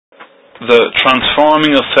The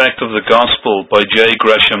Transforming Effect of the Gospel by J.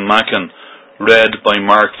 Gresham Machen, read by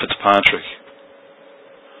Mark Fitzpatrick.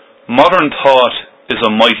 Modern thought is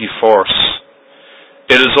a mighty force.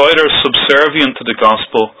 It is either subservient to the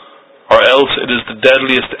gospel, or else it is the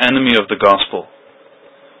deadliest enemy of the gospel.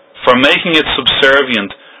 For making it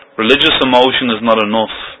subservient, religious emotion is not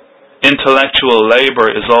enough. Intellectual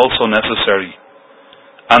labour is also necessary,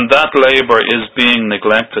 and that labour is being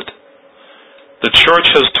neglected. The church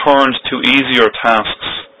has turned to easier tasks,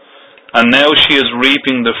 and now she is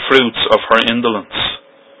reaping the fruits of her indolence.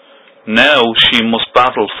 Now she must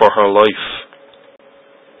battle for her life.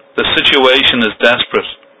 The situation is desperate.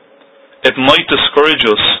 It might discourage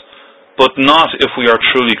us, but not if we are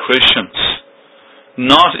truly Christians.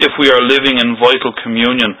 Not if we are living in vital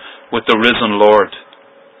communion with the risen Lord.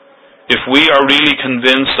 If we are really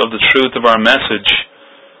convinced of the truth of our message,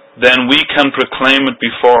 then we can proclaim it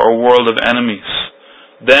before a world of enemies.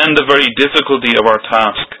 Then the very difficulty of our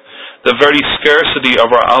task, the very scarcity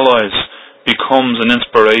of our allies, becomes an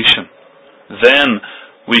inspiration. Then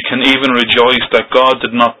we can even rejoice that God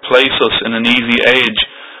did not place us in an easy age,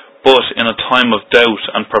 but in a time of doubt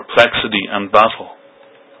and perplexity and battle.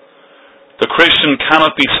 The Christian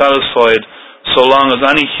cannot be satisfied so long as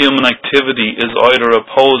any human activity is either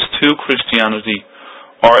opposed to Christianity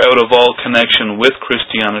or out of all connection with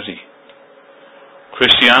Christianity.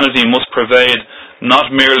 Christianity must pervade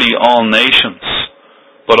not merely all nations,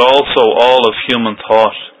 but also all of human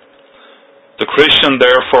thought. The Christian,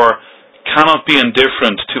 therefore, cannot be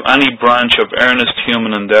indifferent to any branch of earnest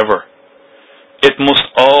human endeavour. It must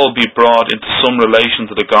all be brought into some relation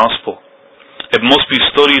to the gospel. It must be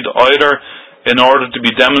studied either in order to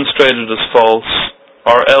be demonstrated as false,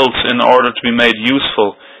 or else in order to be made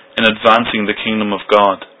useful in advancing the kingdom of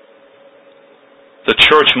God. The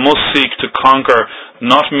church must seek to conquer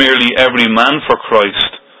not merely every man for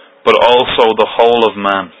Christ, but also the whole of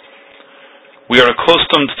man. We are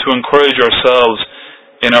accustomed to encourage ourselves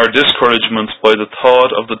in our discouragements by the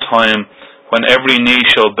thought of the time when every knee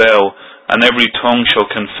shall bow and every tongue shall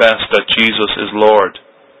confess that Jesus is Lord.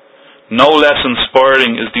 No less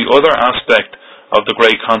inspiring is the other aspect of the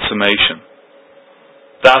great consummation.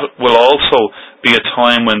 That will also be a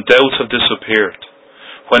time when doubts have disappeared,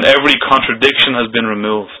 when every contradiction has been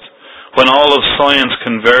removed, when all of science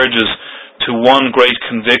converges to one great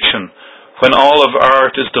conviction, when all of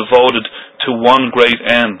art is devoted to one great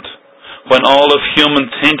end, when all of human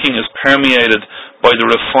thinking is permeated by the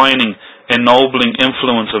refining, ennobling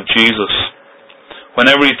influence of Jesus, when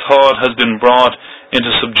every thought has been brought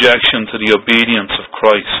into subjection to the obedience of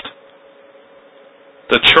Christ.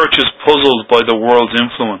 The church is puzzled by the world's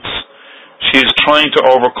influence. She is trying to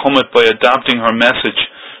overcome it by adapting her message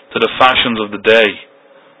to the fashions of the day.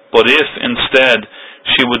 But if, instead,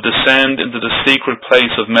 she would descend into the secret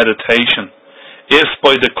place of meditation, if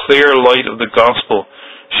by the clear light of the gospel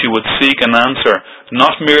she would seek an answer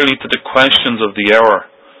not merely to the questions of the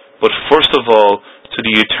hour, but first of all to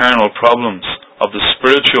the eternal problems of the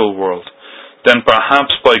spiritual world, then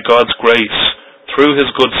perhaps by God's grace, through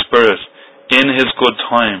His good Spirit, in His good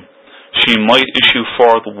time, she might issue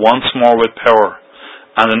forth once more with power,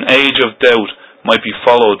 and an age of doubt might be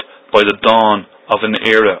followed by the dawn of an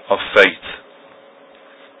era of faith.